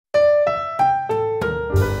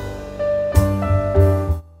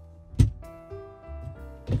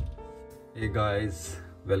Hey guys,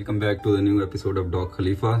 welcome back to the new episode of Doc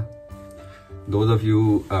Khalifa. Those of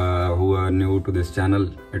you who are new to this channel,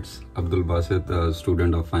 it's Abdul Basit, a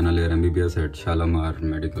student of final year MBBS at Shalimar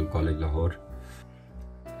Medical College, Lahore.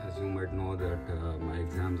 As you might know that my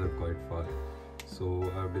exams are quite far,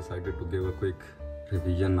 so I've decided to give a quick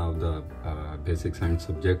revision of the basic science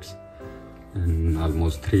subjects in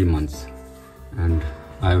almost 3 months, and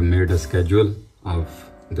I've made a schedule of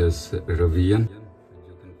this revision.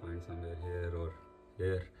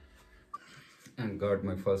 Here and got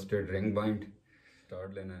my first aid ring bind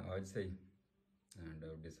start lena aaj se hi, and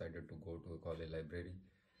I've decided to go to a college library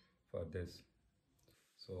for this.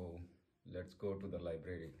 So let's go to the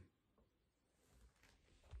library.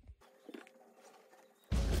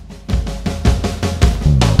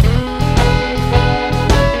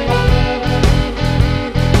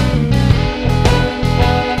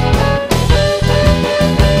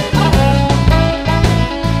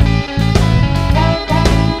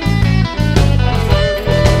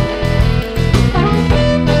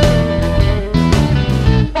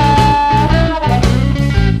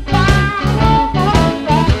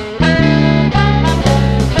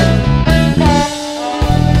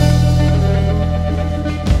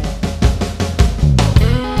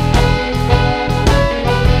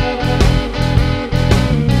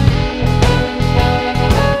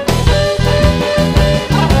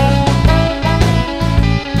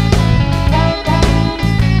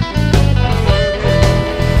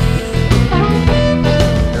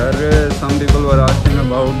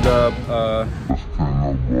 About the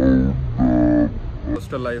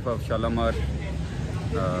hostel life of Shalimar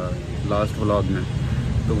last vlog में,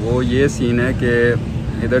 तो वो ये scene है कि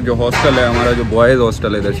इधर जो hostel है हमारा, जो बॉयज़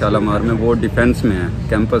हॉस्टल है इधर शालीमार में, वो डिफेंस में है,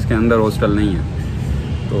 कैंपस के अंदर हॉस्टल नहीं है,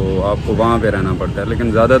 तो आपको वहाँ पे रहना पड़ता है।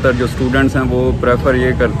 लेकिन ज़्यादातर जो स्टूडेंट्स हैं वो प्रेफर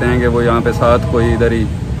ये करते हैं कि वो यहाँ पे साथ कोई इधर ही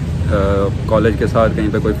कॉलेज के साथ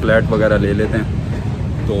कहीं पे कोई फ्लैट वगैरह ले लेते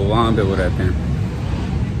हैं, तो वहाँ पे वो रहते हैं।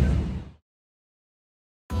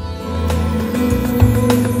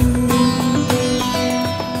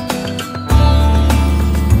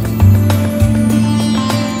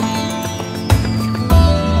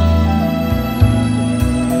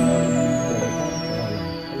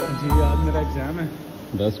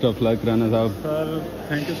 बेस्ट ऑफ लक राना साहब। Sir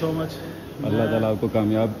thank you so much. अल्लाह ताला आपको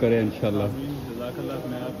कामयाब करे इंशाल्लाह। जज़ाकल्लाह।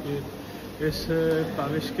 मैं आपके इस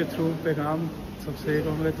काविश के थ्रू पैगाम सबसे एक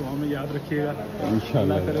कहूँगा, तो हमें याद रखिएगा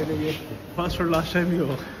इंशाल्लाह, करेंगे ये फर्स्ट और लास्ट टाइम ही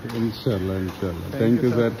हो इंशाल्लाह इंशाल्लाह। Thank you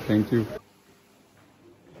sir, thank you.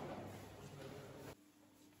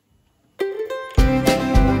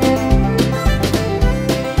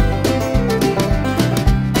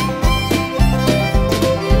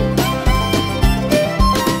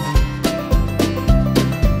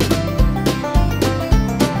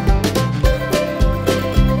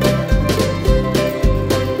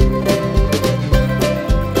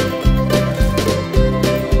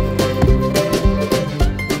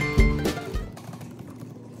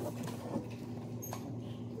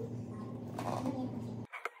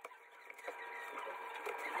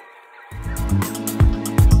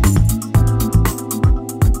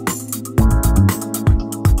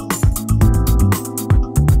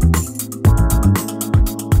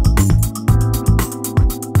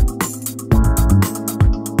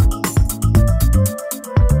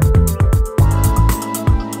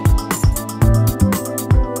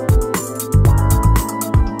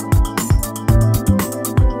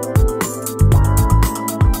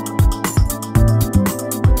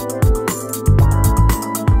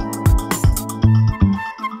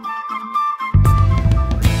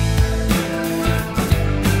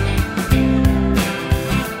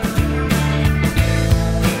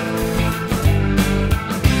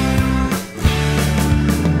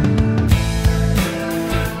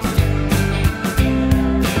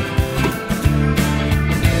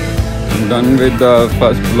 Done with the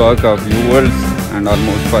first block of UWorlds and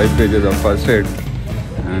almost 5 pages of first aid,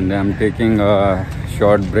 and I'm taking a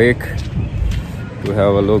short break to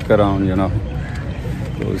have a look around, you know.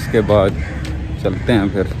 तो उसके बाद चलते हैं,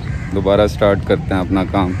 फिर दोबारा start करते हैं अपना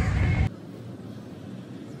काम।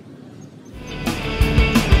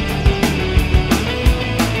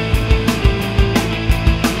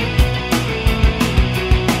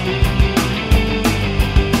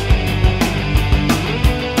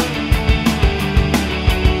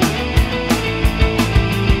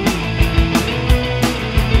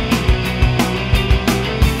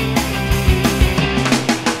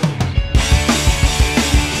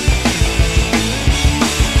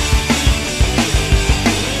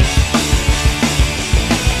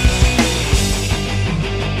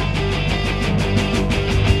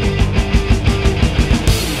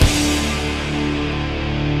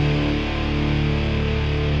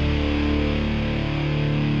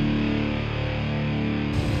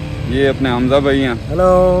 ये अपने हमजा भाई हैं। हेलो।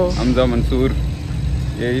 हमजा मंसूर,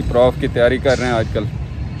 यही प्रॉफ की तैयारी कर रहे हैं आजकल।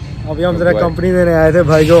 अभी हम जरा कंपनी देने आए थे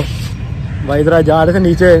भाई को। भाई जरा जा रहे थे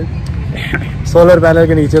नीचे सोलर पैनल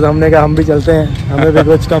के नीचे, तो हमने कहा हम भी चलते हैं, हमें भी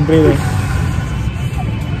कुछ कंपनी दे।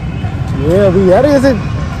 ये अभी यार ऐसे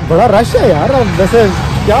बड़ा रश है यार। अब वैसे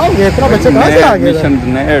क्या हो गया, इतना बच्चे कहाँ से आ गए?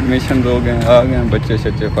 नए एडमिशन हो गए, आ गए बच्चे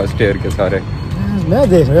सच्चे फर्स्ट ईयर के सारे। मैं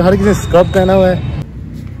देख रहा हूँ हर किसी स्क्रब पहना हुआ है।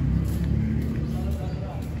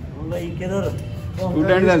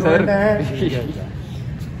 स्टूडेंट हैं सर।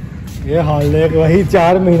 ये हाल देख, वही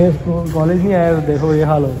 4 महीने स्कूल कॉलेज नहीं आया तो देखो ये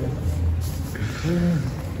हाल हो गया।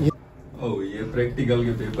 ओह ये प्रैक्टिकल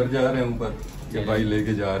के पेपर जा रहे हैं ऊपर, ये भाई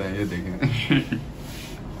लेके जा रहे हैं, ये देखें।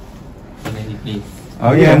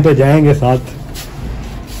 आगे हम तो जाएंगे साथ।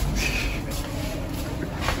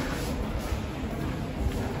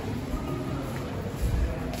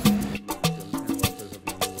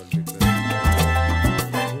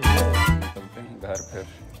 घर फिर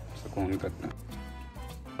सुकून करते हैं।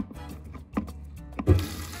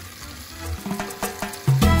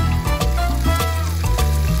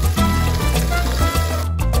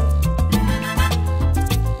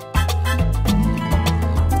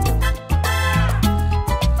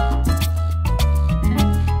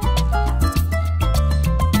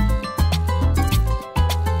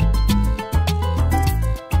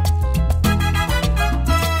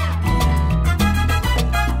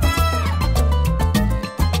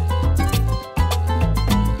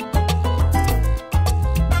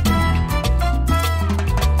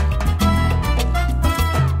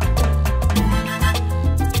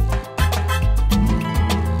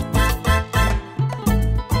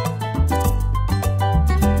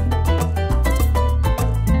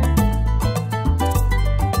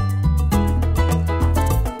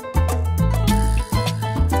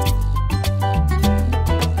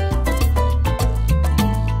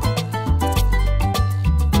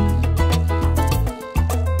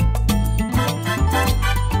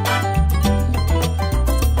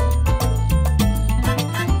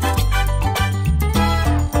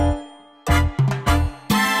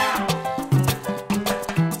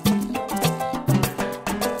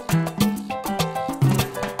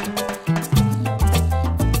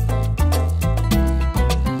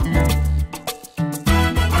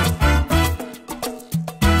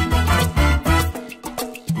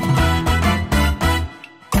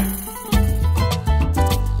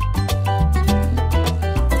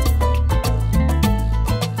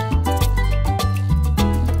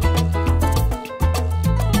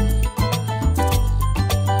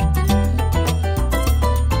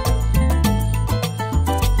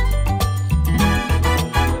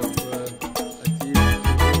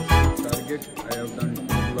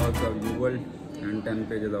 and 10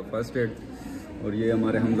 pages of first aid। और ये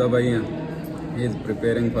हमारे हमजा भाई हैं, he is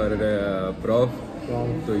preparing for prof.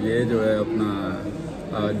 तो ये जो है अपना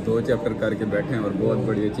आज 2 चैप्टर करके बैठे हैं और बहुत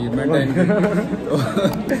बड़ी अचीवमेंट है इनकी। तो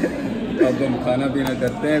अब हम खाना पीना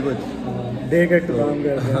करते हैं, कुछ डे का काम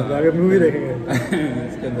करते हैं, आगे मूवी देखेंगे।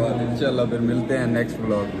 इसके बाद इंशाल्लाह फिर मिलते हैं नेक्स्ट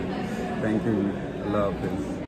व्लॉग में। थैंक यू, अल्लाह हाफिज़।